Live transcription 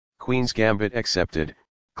Queen's Gambit accepted,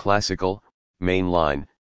 classical, main line,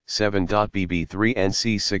 7.Bb3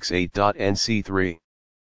 Nc6 8.Nc3.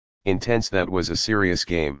 Intense. That was a serious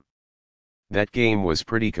game. That game was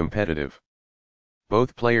pretty competitive.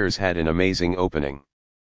 Both players had an amazing opening.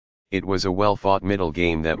 It was a well-fought middle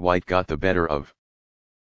game that white got the better of.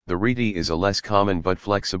 The ready is a less common but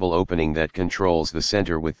flexible opening that controls the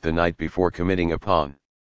center with the knight before committing a pawn.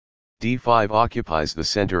 d5 occupies the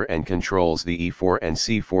center and controls the e4 and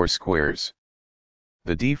c4 squares.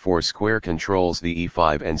 The d4 square controls the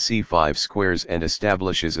e5 and c5 squares and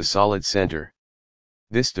establishes a solid center.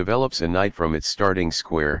 This develops a knight from its starting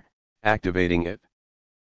square, activating it.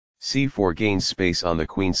 c4 gains space on the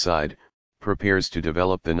queen side, prepares to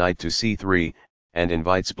develop the knight to c3, and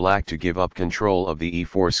invites black to give up control of the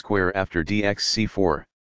e4 square after dx-c4.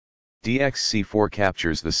 dx-c4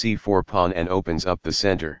 captures the c4 pawn and opens up the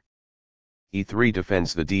center. e3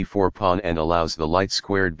 defends the d4 pawn and allows the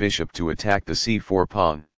light-squared bishop to attack the c4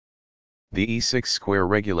 pawn. The e6 square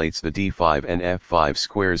regulates the d5 and f5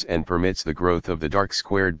 squares and permits the growth of the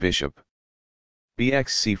dark-squared bishop.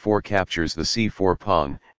 bx-c4 captures the c4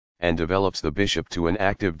 pawn, and develops the bishop to an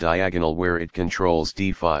active diagonal where it controls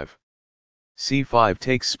d5. c5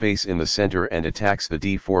 takes space in the center and attacks the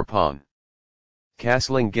d4 pawn.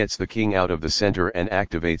 Castling gets the king out of the center and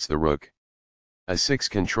activates the rook. a6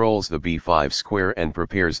 controls the b5 square and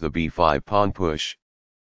prepares the b5 pawn push.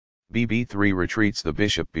 bb3 retreats the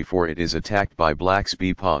bishop before it is attacked by black's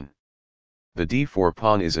b-pawn. The d4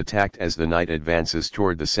 pawn is attacked as the knight advances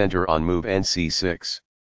toward the center on move nc6.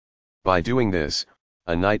 By doing this,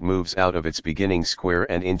 a knight moves out of its beginning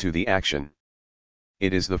square and into the action.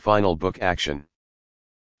 It is the final book action.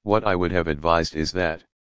 What I would have advised is that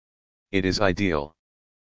it is ideal.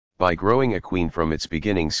 By growing a queen from its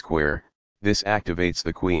beginning square, this activates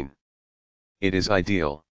the queen. It is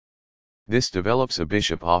ideal. This develops a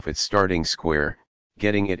bishop off its starting square,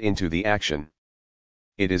 getting it into the action.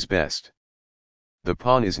 It is best. The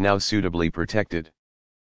pawn is now suitably protected.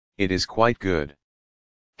 It is quite good.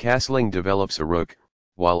 Castling develops a rook,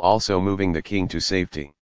 while also moving the king to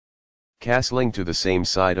safety. Castling to the same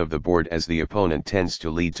side of the board as the opponent tends to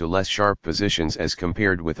lead to less sharp positions as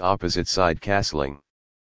compared with opposite side castling.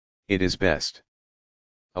 It is best.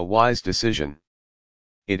 A wise decision.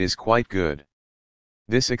 It is quite good.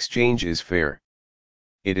 This exchange is fair.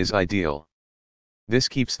 It is ideal. This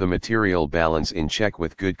keeps the material balance in check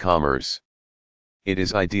with good commerce. It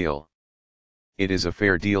is ideal. It is a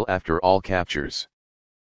fair deal after all captures.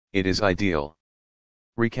 It is ideal.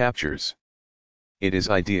 Recaptures. It is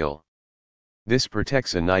ideal. This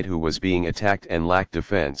protects a knight who was being attacked and lacked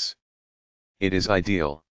defense. It is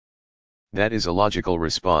ideal. That is a logical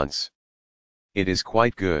response. It is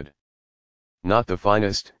quite good. Not the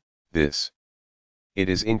finest, this. It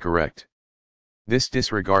is incorrect. This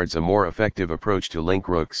disregards a more effective approach to link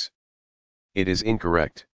rooks. It is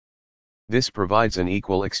incorrect. This provides an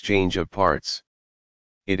equal exchange of parts.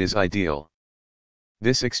 It is ideal.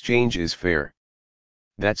 This exchange is fair.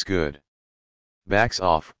 That's good. Backs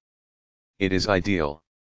off. It is ideal.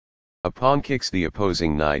 A pawn kicks the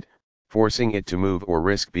opposing knight, forcing it to move or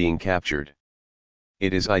risk being captured.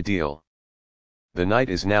 It is ideal. The knight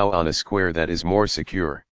is now on a square that is more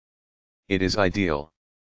secure. It is ideal.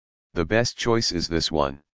 The best choice is this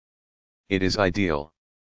one. It is ideal.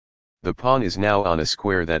 The pawn is now on a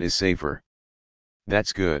square that is safer.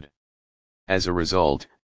 That's good. As a result,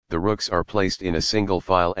 the rooks are placed in a single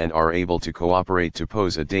file and are able to cooperate to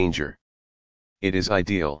pose a danger. It is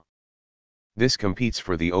ideal. This competes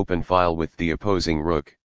for the open file with the opposing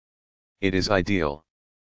rook. It is ideal.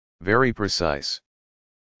 Very precise.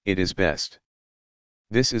 It is best.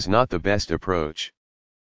 This is not the best approach.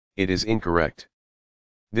 It is incorrect.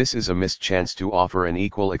 This is a missed chance to offer an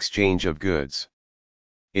equal exchange of goods.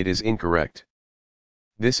 It is incorrect.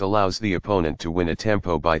 This allows the opponent to win a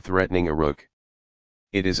tempo by threatening a rook.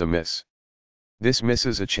 It is a miss. This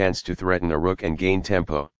misses a chance to threaten a rook and gain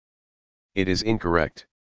tempo. It is incorrect.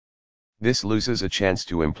 This loses a chance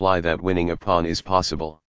to imply that winning a pawn is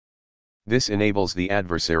possible. This enables the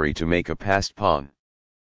adversary to make a passed pawn.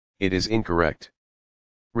 It is incorrect.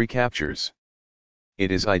 Recaptures. It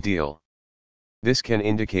is ideal. This can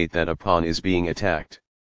indicate that a pawn is being attacked.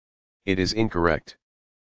 It is incorrect.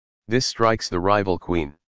 This strikes the rival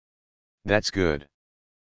queen. That's good.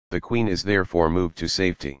 The queen is therefore moved to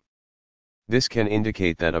safety. This can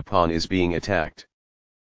indicate that a pawn is being attacked.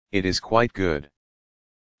 It is quite good.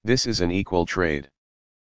 This is an equal trade.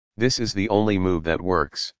 This is the only move that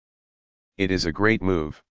works. It is a great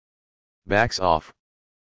move. Backs off.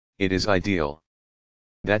 It is ideal.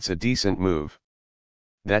 That's a decent move.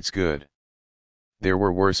 That's good. There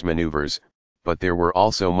were worse maneuvers, but there were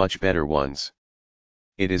also much better ones.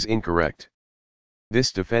 It is incorrect.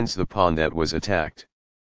 This defends the pawn that was attacked.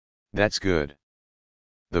 That's good.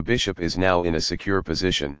 The bishop is now in a secure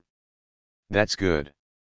position. That's good.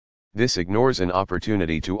 This ignores an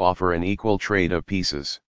opportunity to offer an equal trade of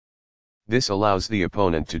pieces. This allows the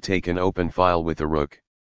opponent to take an open file with the rook.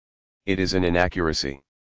 It is an inaccuracy.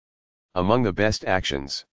 Among the best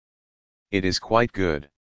actions. It is quite good.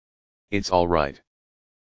 It's alright.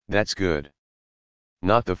 That's good.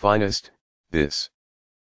 Not the finest, this.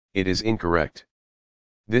 It is incorrect.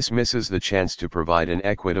 This misses the chance to provide an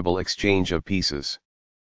equitable exchange of pieces.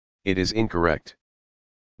 It is incorrect.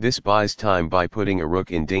 This buys time by putting a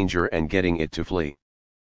rook in danger and getting it to flee.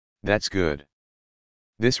 That's good.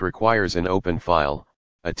 This requires an open file,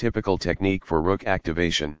 a typical technique for rook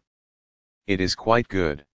activation. It is quite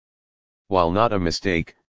good. While not a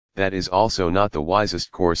mistake, that is also not the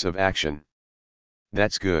wisest course of action.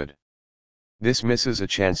 That's good. This misses a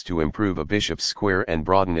chance to improve a bishop's square and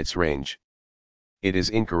broaden its range. It is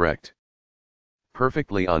incorrect.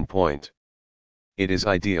 Perfectly on point. It is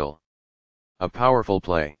ideal. A powerful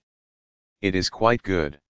play. It is quite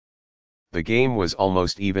good. The game was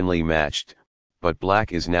almost evenly matched, but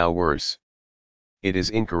black is now worse. It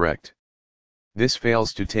is incorrect. This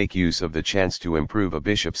fails to take use of the chance to improve a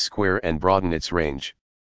bishop's square and broaden its range.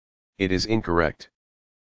 It is incorrect.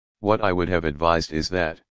 What I would have advised is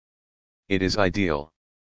that. It is ideal.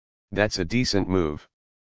 That's a decent move.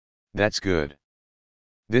 That's good.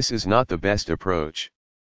 This is not the best approach.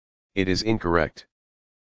 It is incorrect.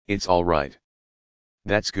 It's alright.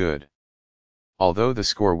 That's good. Although the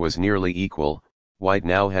score was nearly equal, white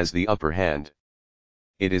now has the upper hand.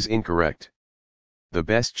 It is incorrect. The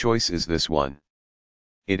best choice is this one.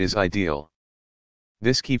 It is ideal.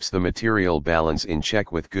 This keeps the material balance in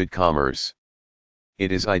check with good commerce.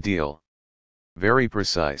 It is ideal. Very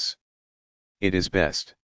precise. It is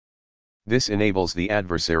best. This enables the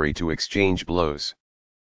adversary to exchange blows.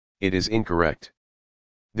 It is incorrect.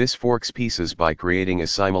 This forks pieces by creating a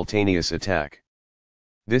simultaneous attack.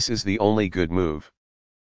 This is the only good move.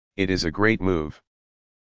 It is a great move.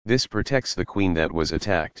 This protects the queen that was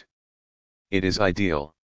attacked. It is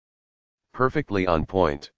ideal. Perfectly on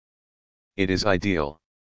point. It is ideal.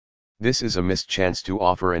 This is a missed chance to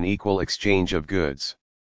offer an equal exchange of goods.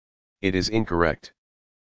 It is incorrect.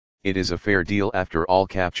 It is a fair deal after all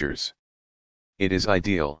captures. It is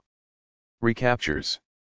ideal. Recaptures.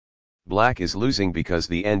 Black is losing because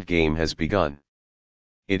the endgame has begun.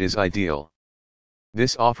 It is ideal.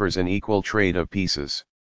 This offers an equal trade of pieces.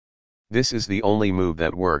 This is the only move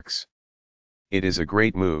that works. It is a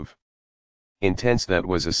great move. Intense. That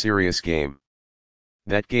was a serious game.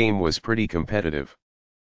 That game was pretty competitive.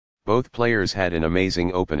 Both players had an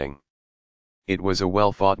amazing opening. It was a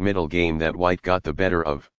well-fought middle game that white got the better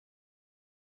of.